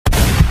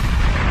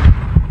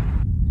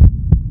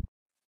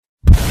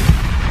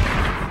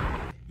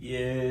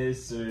Yes,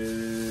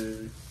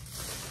 sir.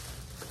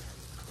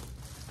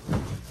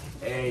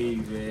 Hey,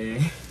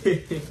 man.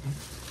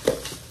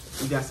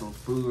 We got some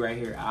food right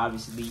here,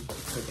 obviously.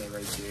 Put that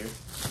right there.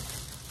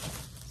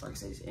 So like I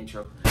say, it's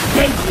intro.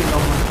 Hey, you know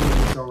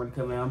my show when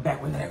come out. I'm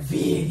back with another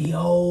video.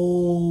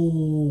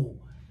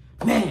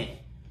 Man.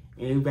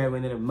 And we back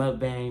with another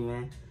mukbang,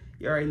 man.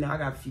 You already know I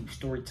got a few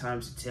story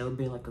times to tell. It's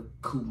been like a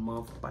cool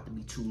month, about to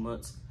be 2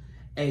 months.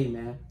 Hey,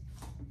 man.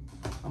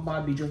 I'm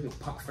about to be drinking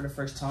pop for the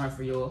first time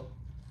for y'all.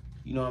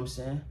 You know what I'm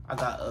saying? I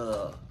got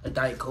a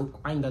Diet Coke.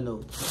 I ain't got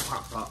no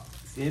pop.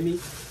 You feel me?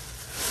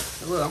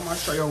 So look, I'm gonna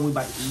show y'all what we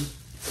about to eat.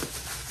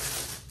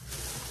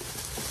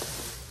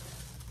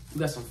 We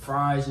got some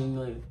fries and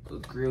like a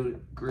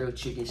grilled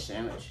chicken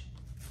sandwich.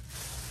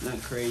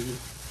 Nothing crazy.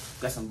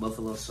 Got some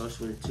buffalo sauce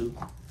with it too.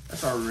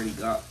 That's all we already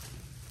got.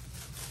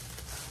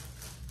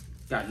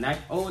 Got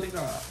oh, they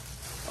got,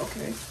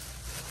 okay.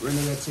 Real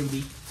nigga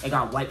activity. They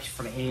got wipes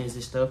for the hands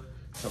and stuff.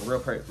 So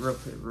real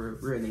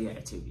nigga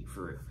activity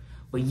for real.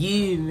 But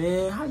yeah,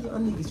 man, how y'all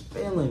niggas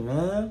feeling,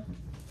 man?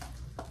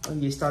 I'm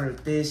gonna get started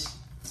with this.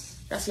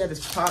 Y'all see how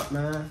this pop,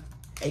 man?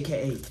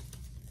 AKA,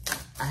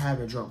 I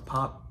haven't drunk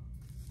pop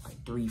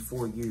like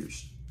 3-4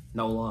 years.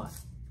 No lie.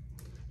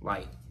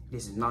 Like,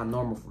 this is not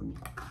normal for me.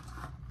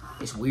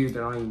 It's weird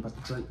that I ain't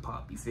about to drink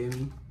pop, you feel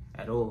me?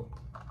 At all.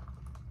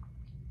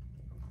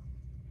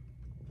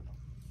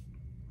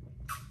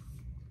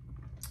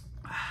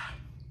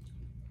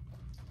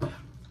 That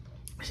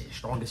shit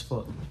strong as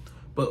fuck.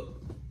 But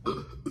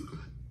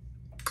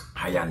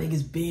how y'all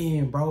niggas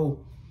been, bro?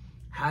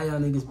 How y'all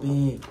niggas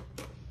been?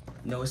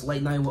 You know, it's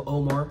late night with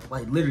Omar.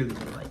 Like, literally,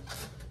 like,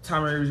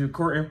 time I was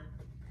recording,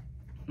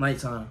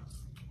 nighttime.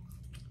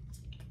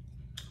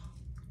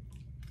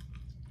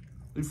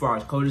 These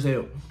fries cold as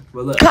hell.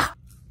 But look.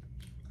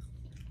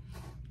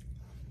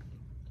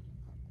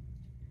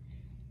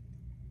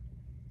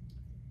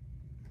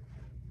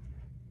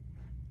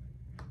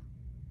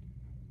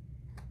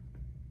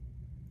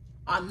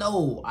 I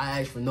know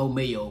I asked for no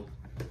mayo.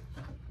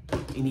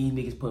 And these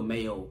niggas put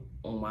mayo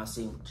on my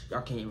sandwich.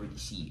 Y'all can't really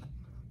see it.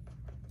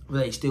 But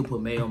they still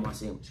put mayo on my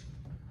sandwich.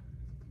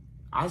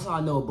 That's how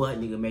I know a butt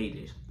nigga made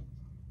this.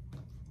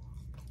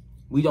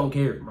 We don't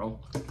care, bro.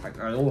 Like,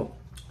 I don't.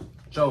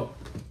 So,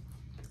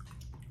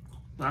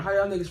 now how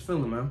y'all niggas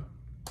feeling, man?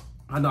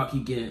 I know I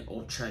keep getting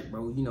off track,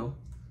 bro. You know,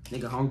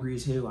 nigga hungry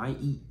as hell. I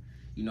ain't eat.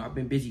 You know, I've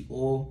been busy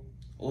all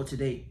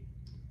today.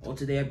 All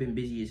today I've been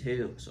busy as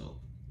hell. So,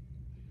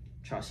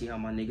 try to see how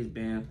my niggas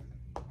been.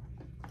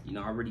 You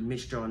know, I already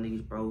missed y'all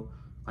niggas, bro.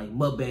 Like,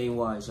 mukbang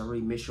wise, I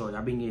already missed y'all.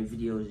 I've been getting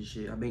videos and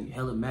shit. I've been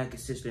hella mad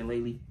consistent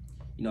lately.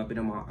 You know, I've been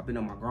on my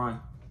grind.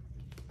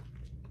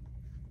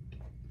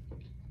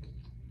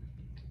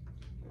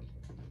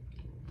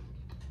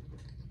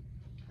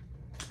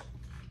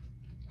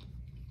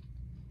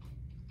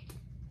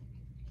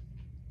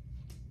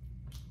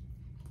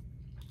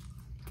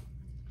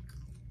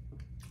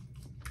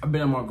 I've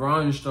been on my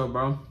grind and stuff,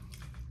 bro.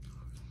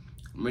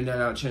 I mean, I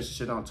got a chance to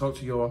sit down and talk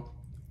to y'all.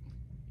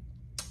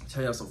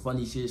 Tell y'all some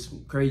funny shit,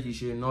 some crazy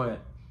shit and all that.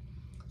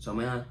 So,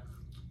 man,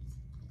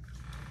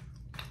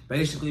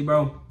 basically,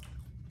 bro,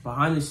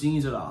 behind the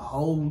scenes of the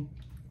whole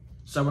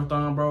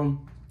summerthon, bro,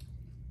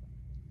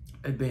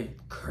 it been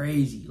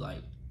crazy.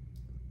 Like,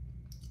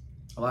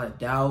 a lot of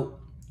doubt.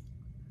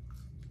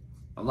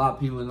 A lot of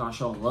people not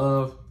showing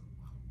love.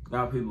 A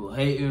lot of people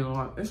hating.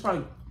 It's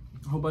like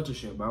a whole bunch of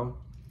shit, bro.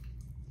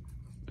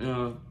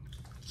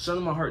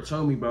 Something in my heart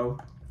told me, bro,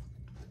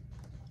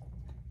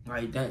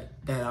 like that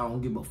I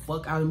don't give a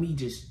fuck out of me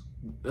just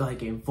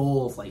like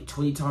involved like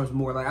 20 times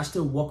more. Like, I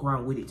still walk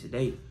around with it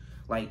today.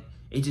 Like,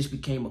 it just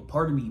became a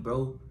part of me,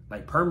 bro,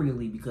 like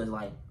permanently, because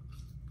like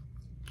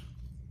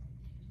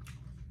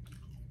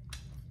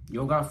you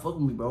don't gotta fuck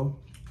with me, bro.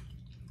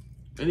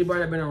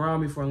 Anybody that been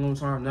around me for a long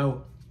time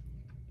know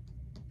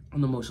I'm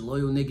the most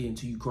loyal nigga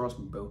until you cross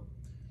me, bro.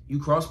 You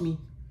cross me,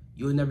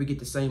 you'll never get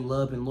the same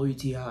love and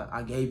loyalty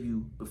I gave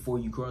you before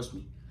you crossed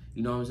me.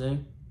 You know what I'm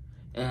saying?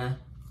 And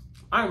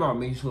I ain't about to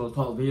make this little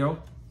talk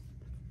video.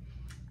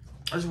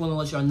 I just want to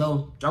let y'all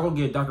know, y'all gonna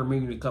get a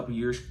documentary in a couple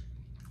years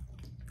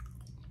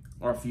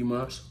or a few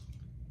months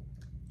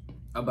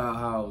about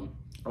how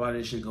a lot of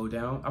this shit go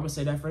down. I'm gonna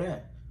say that for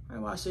that. I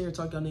ain't about to sit here and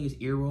talk y'all niggas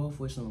ear off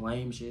with some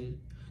lame shit.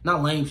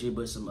 Not lame shit,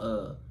 but some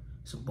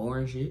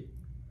boring shit.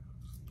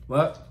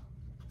 But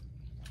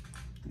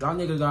y'all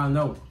niggas gotta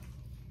know,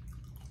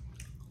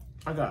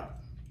 I got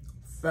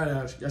fat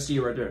ass. Y'all see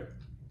it right there.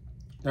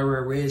 That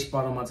red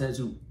spot on my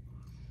tattoo.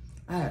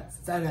 I had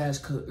fat ass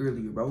cut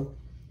earlier, bro.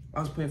 I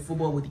was playing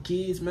football with the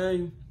kids,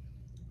 man.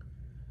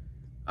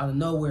 Out of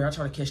nowhere, I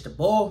try to catch the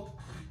ball.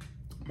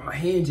 My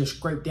hand just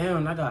scraped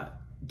down. I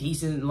got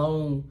decent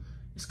long,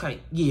 it's kind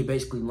of, yeah,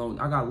 basically long.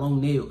 I got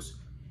long nails.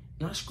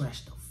 And I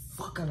scratched the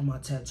fuck out of my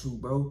tattoo,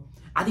 bro.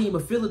 I didn't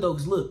even feel it though,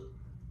 cause look,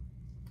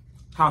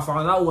 how I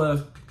found out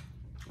was,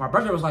 my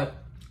brother was like,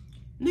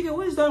 nigga,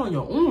 what is that on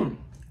your arm?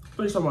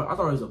 I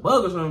thought it was a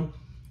bug or something.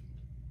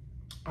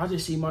 I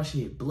just see my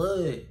shit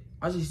blood.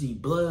 I just see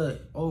blood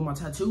over my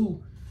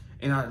tattoo.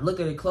 And I look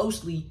at it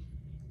closely.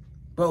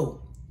 Bro,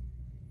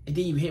 And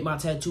then you hit my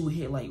tattoo,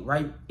 hit like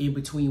right in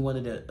between one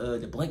of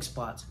the blank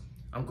spots.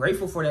 I'm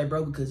grateful for that,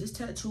 bro, because this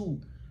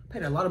tattoo, I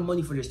paid a lot of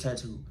money for this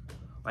tattoo.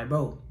 Like,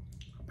 bro,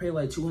 I paid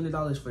like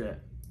 $200 for that.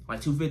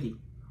 Like $250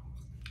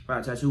 for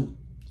that tattoo.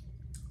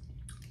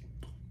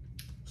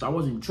 So I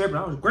wasn't even tripping.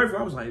 I was grateful.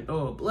 I was like,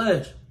 oh,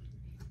 bless.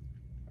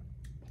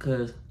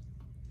 Because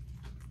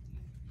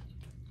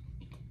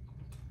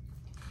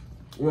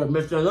I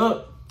messed that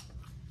up.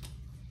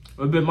 It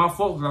would have been my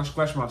fault because I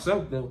scratched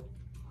myself, though.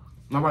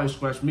 Nobody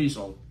scratched me,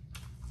 so.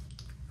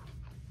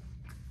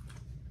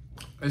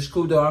 It's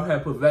cool, though. I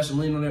had put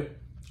Vaseline on it.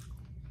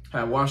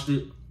 Had washed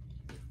it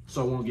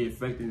so it won't get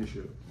infected and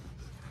shit.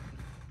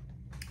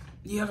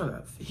 Yeah, I got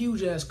a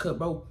huge-ass cut,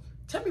 bro.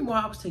 Tell me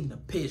why I was taking a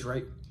piss,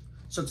 right?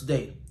 So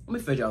today, let me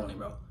fed y'all in,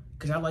 bro.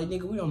 Because I'm like,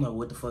 nigga, we don't know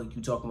what the fuck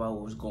you talking about,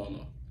 what was going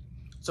on.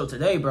 So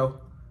today, bro,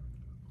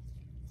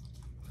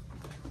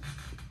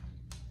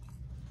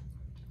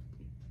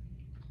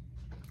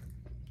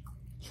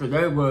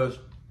 today was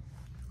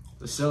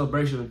the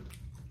celebration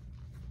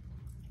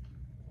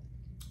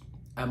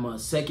at my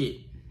second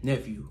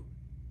nephew.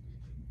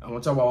 I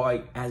want to talk about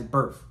like at his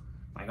birth.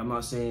 Like I'm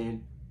not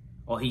saying,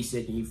 oh, he's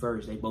second, he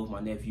first. They both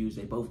my nephews.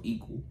 They both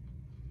equal.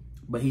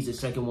 But he's the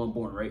second one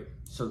born, right?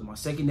 So my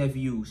second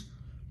nephew's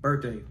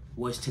birthday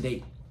was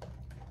today.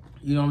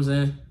 You know what I'm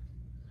saying?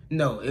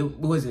 No, it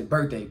wasn't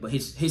birthday, but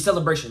his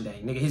celebration day.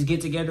 Nigga, his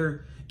get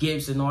together,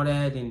 gifts and all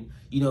that, and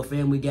you know,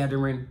 family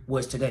gathering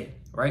was today,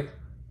 right?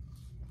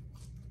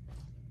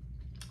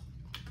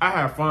 I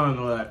had fun and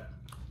all that.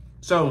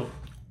 So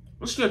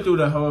let's get through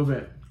the whole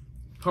event.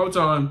 Whole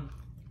time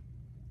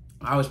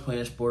I was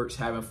playing sports,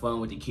 having fun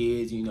with the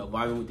kids, you know,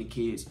 vibing with the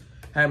kids,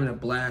 having a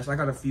blast. I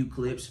got a few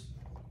clips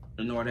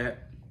and all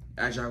that.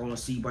 As y'all gonna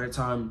see by the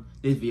time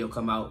this video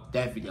come out,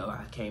 that video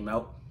came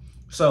out.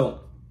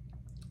 So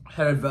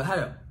had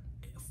a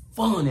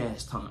fun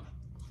ass time.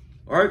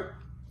 Alright?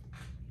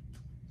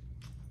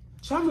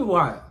 Tell me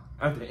why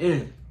at the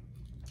end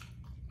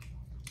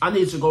I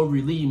need to go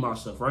relieve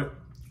myself, right?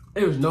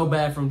 There was no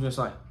bathrooms in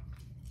sight.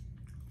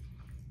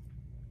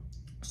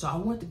 So I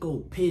went to go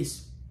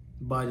piss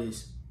by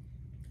this,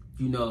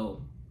 you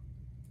know,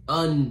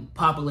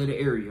 unpopulated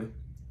area,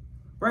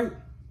 right?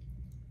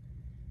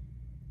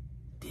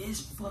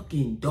 This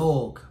fucking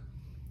dog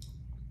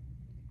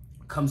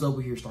comes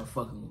over here and start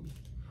fucking with me.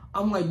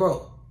 I'm like,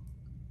 bro,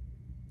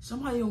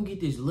 somebody don't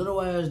get this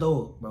little ass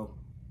dog, bro.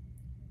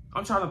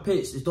 I'm trying to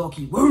piss. This dog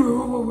keeps,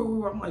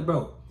 I'm like,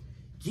 bro,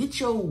 get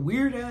your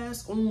weird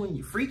ass on,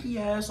 your freaky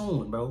ass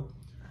on, bro.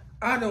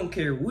 I don't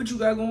care what you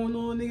got going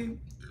on, nigga.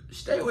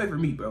 Stay away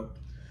from me, bro.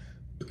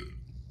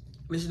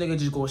 This nigga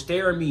just gonna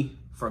stare at me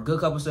for a good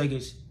couple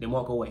seconds, then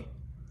walk away.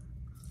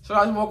 So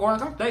I just walk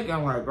around, I'm thinking,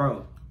 I'm like,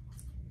 bro,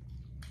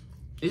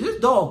 is this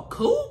dog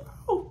cool,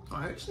 bro?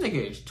 Like, this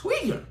nigga is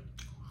tweaking.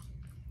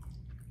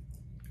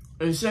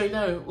 And say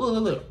that,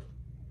 look,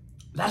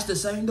 that's the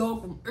same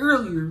dog from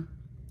earlier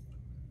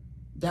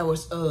that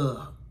was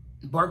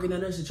barking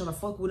at us and trying to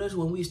fuck with us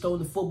when we was throwing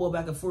the football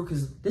back and forth,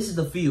 because this is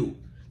the field.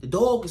 The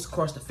dog is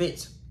across the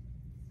fence,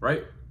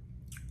 right?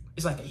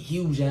 It's like a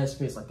huge ass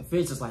fence. Like the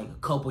fence is like a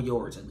couple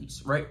yards at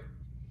least, right?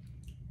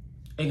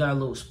 It got a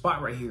little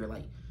spot right here.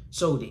 Like,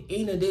 so the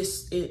end of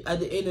this, at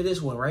the end of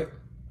this one, right?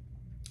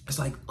 It's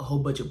like a whole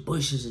bunch of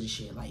bushes and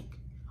shit, like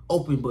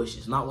open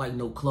bushes, not like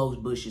no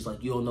closed bushes.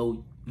 Like you don't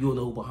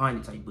know behind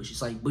it type bushes.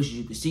 It's like bushes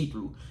you can see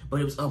through, but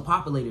it was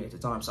unpopulated at the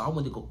time. So I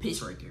went to go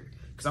piss right there.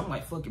 Cause I'm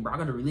like, fuck it, bro. I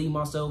gotta relieve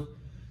myself.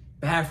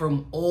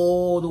 Bathroom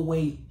all the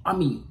way,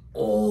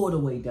 all the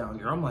way down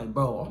here. I'm like,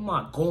 bro, I'm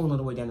not going all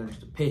the way down there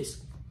just to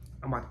piss.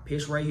 I'm about to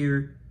piss right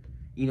here,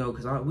 you know,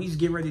 because we was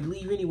getting ready to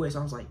leave anyway.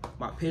 So I was like, I'm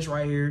about to piss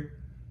right here,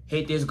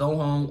 hit this, go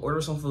home, order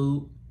some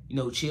food, you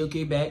know, chill,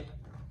 kick back,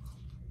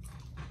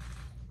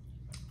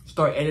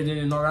 start editing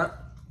and all that.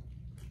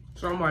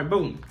 So I'm like,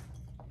 boom.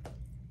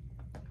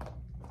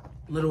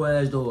 Little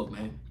ass dog,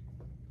 man.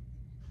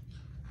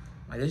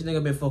 Like, this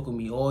nigga been fucking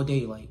with me all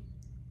day, like.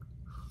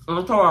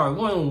 I'm talking about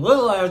one of them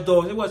little ass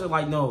dogs. It wasn't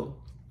like no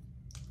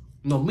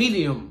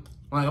medium.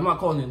 Like, I'm not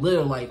calling it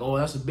little, like, oh,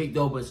 that's a big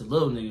dog, but it's a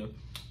little nigga.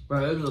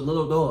 Bro, it was a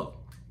little dog.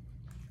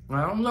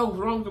 Like, I don't know what's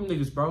wrong with them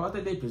niggas, bro. I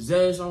think they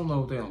possessed. I don't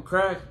know if they on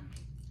crack.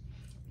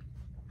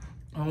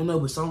 I don't know,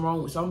 but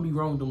something be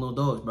wrong with them little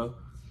dogs, bro.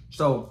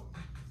 So,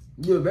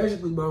 yeah,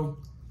 basically, bro,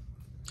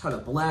 had a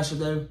blast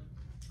today.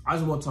 I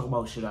just want to talk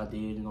about shit I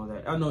did and all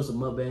that. I know it's a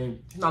mukbang.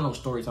 It's not no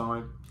story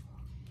time.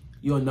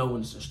 You don't know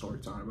when it's a story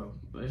time, bro.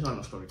 But it's not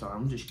no story time.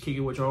 I'm just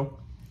kicking with y'all.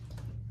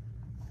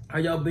 How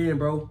y'all been,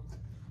 bro?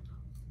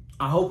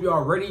 I hope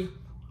y'all ready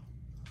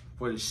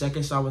for the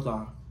second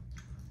Sabathon.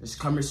 It's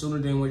coming sooner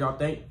than what y'all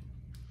think.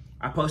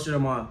 I posted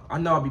them on, I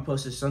know I'll be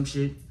posting some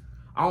shit.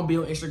 I don't be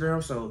on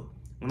Instagram, so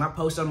when I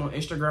post them on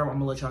Instagram, I'm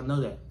gonna let y'all know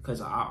that.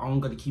 Because I'm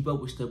gonna keep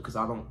up with stuff because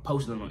I don't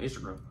post them on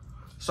Instagram.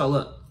 So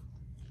look,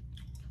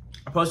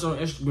 I posted on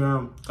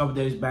Instagram a couple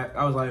days back.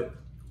 I was like,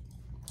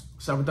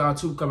 Sabathon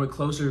 2 coming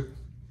closer.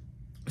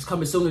 It's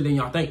coming sooner than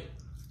y'all think.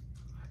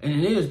 And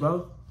it is,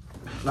 bro.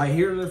 Like,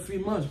 here in a few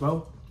months,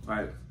 bro.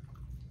 Like,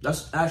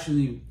 that's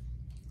actually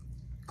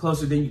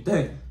closer than you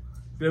think.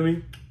 Feel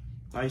me?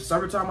 Like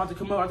summertime about to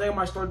come up. I think I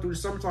might start through the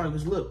summertime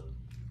because look,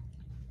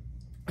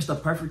 it's the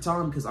perfect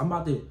time because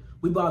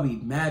we about to be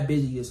mad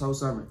busy this whole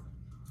summer.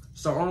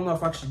 So I don't know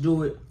if I should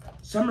do it.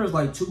 Summer is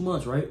like 2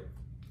 months, right?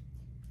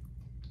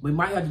 We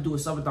might have to do a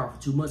summertime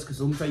for 2 months because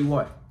let me tell you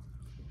what.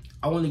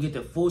 I want to get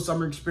the full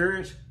summer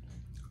experience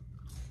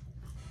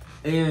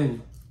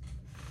and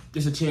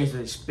there's a chance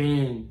to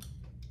expand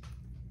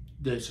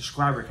the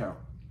subscriber count.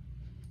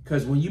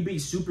 Because when you be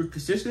super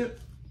consistent,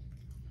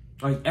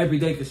 like every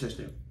day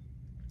consistent,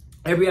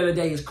 every other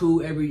day is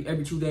cool, every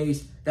 2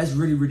 days, that's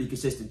really, really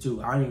consistent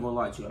too. I ain't gonna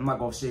lie to you. I'm not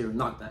gonna sit here and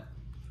knock that.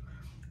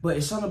 But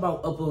it's something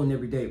about uploading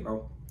every day,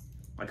 bro.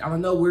 Like, I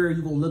don't know where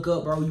you gonna look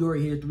up, bro. You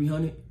already hit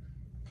 300.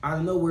 I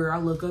don't know where I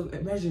look up.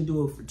 Imagine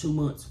doing it for 2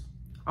 months.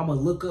 I'm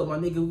gonna look up, my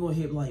nigga, we're gonna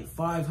hit like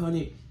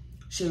 500.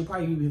 Shit,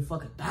 probably even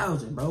fucking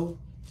 1,000, bro.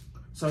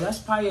 So that's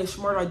probably a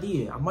smart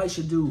idea. I might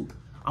should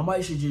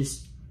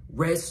just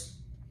rest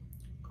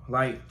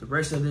like the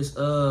rest of this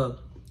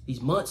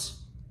these months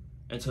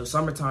until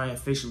summertime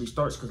officially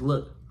starts. Cause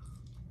look,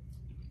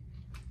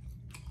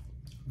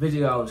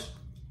 videos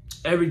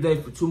every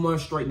day for 2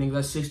 months straight, nigga.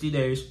 That's 60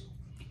 days.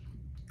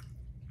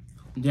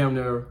 Down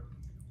there,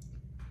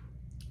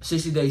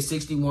 60 days,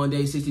 61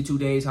 days, 62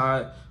 days.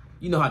 How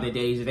you know how the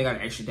days they got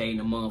an extra day in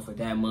the month for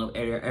that month,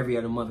 every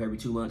other month, every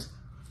 2 months.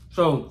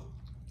 So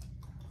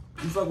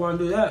you fuck want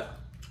to do that?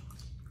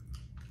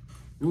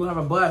 You will have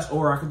a blast,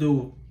 or I could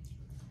do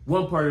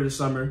one part of the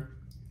summer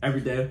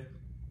every day,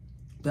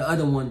 the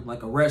other one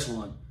like a rest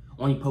one.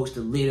 Only post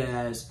the lit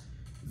ass,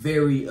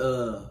 very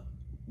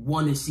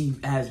want to see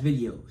ass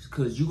videos,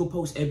 cause you can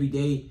post every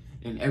day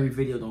and every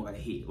video don't gotta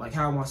hit. Like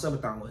how my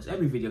subathon was,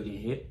 every video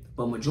didn't hit,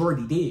 but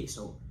majority did.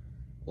 So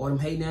all them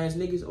hating ass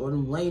niggas, all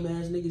them lame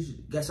ass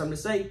niggas got something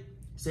to say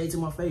it to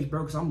my face,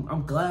 bro. Cause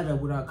I'm glad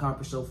at what I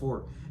accomplished so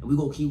far, and we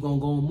gonna keep going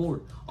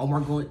more. All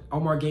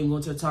my game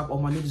going to the top. All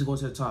my niggas going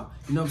to the top.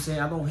 You know what I'm saying?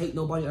 I don't hate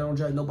nobody. I don't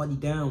drag nobody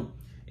down.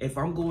 If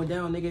I'm going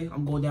down, nigga,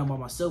 I'm going down by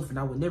myself, and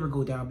I would never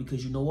go down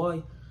because you know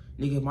why,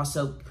 nigga?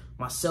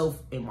 Myself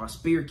and my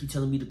spirit keep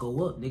telling me to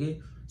go up,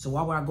 nigga. So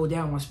why would I go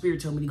down? My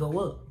spirit tell me to go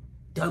up,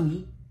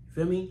 dummy.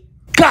 Feel me?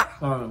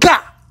 I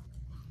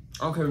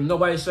don't care what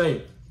nobody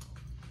say.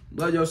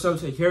 Love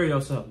yourself, take care of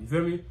yourself. You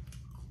feel me?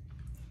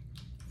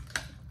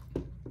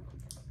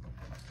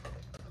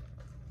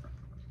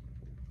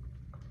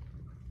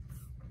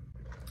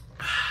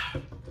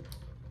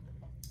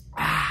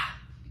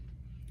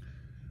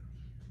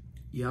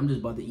 Yeah, I'm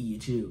just about to eat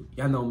it too.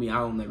 Y'all know me, I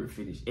don't never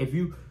finish. If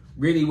you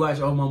really watch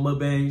all my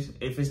mukbangs,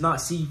 if it's not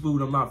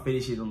seafood, I'm not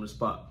finishing on the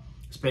spot.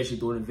 Especially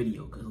during the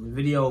video. Because in the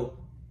video,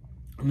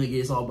 nigga,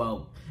 it's all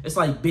about, it's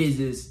like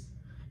business.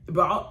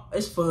 But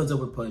it's fun's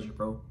over pleasure,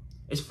 bro.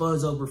 It's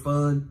fun's over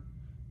fun.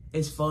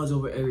 It's fun's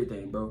over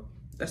everything, bro.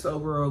 That's the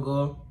overall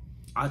goal.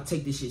 I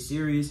take this shit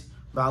serious,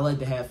 but I like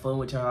to have fun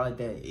with y'all. I like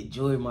to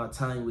enjoy my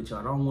time with y'all.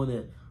 I don't want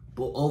to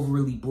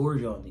overly bore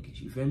y'all niggas,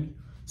 you feel me?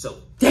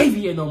 So,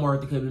 Davienomar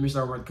at the cut,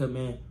 Mr. Omar at the cut,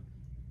 man.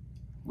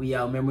 We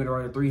out, remember to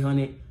run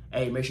 300.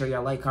 Hey, make sure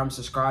y'all like, comment,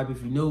 subscribe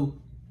if you're new.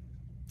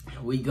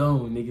 We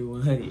gone, nigga,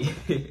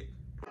 100.